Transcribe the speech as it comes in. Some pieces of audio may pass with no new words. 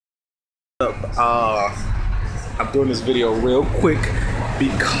I'm doing this video real quick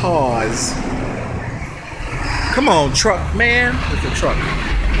because come on, truck man, it's a truck.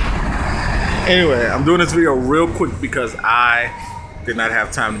 Anyway, I'm doing this video real quick because I did not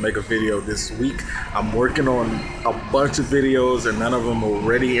have time to make a video this week. I'm working on a bunch of videos and none of them are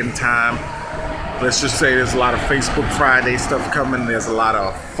ready in time. Let's just say there's a lot of Facebook Friday stuff coming. There's a lot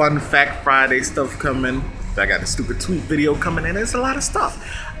of Fun Fact Friday stuff coming. I got a stupid tweet video coming in. There's a lot of stuff.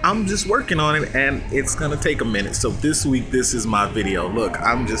 I'm just working on it and it's gonna take a minute. So this week, this is my video. Look,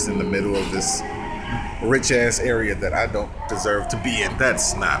 I'm just in the middle of this rich ass area that I don't deserve to be in.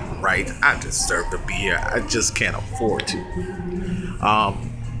 That's not right. I deserve to be here. I just can't afford to.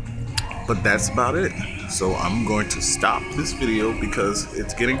 But that's about it. So I'm going to stop this video because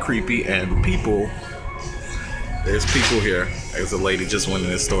it's getting creepy and there's people here. There's a lady just went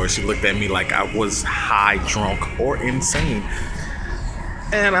in the store. She looked at me like I was high, drunk, or insane.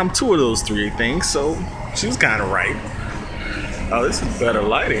 And I'm two of those three things, so she was kind of right. Oh, this is better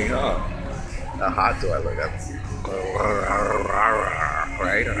lighting, huh? How hot do I look?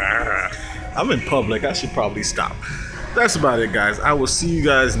 Right? I'm in public. I should probably stop. That's about it, guys. I will see you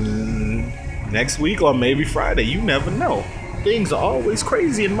guys next week or maybe Friday. You never know. Things are always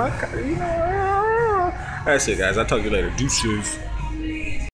crazy in my car, you know. That's it, guys. I'll talk to you later. Deuces.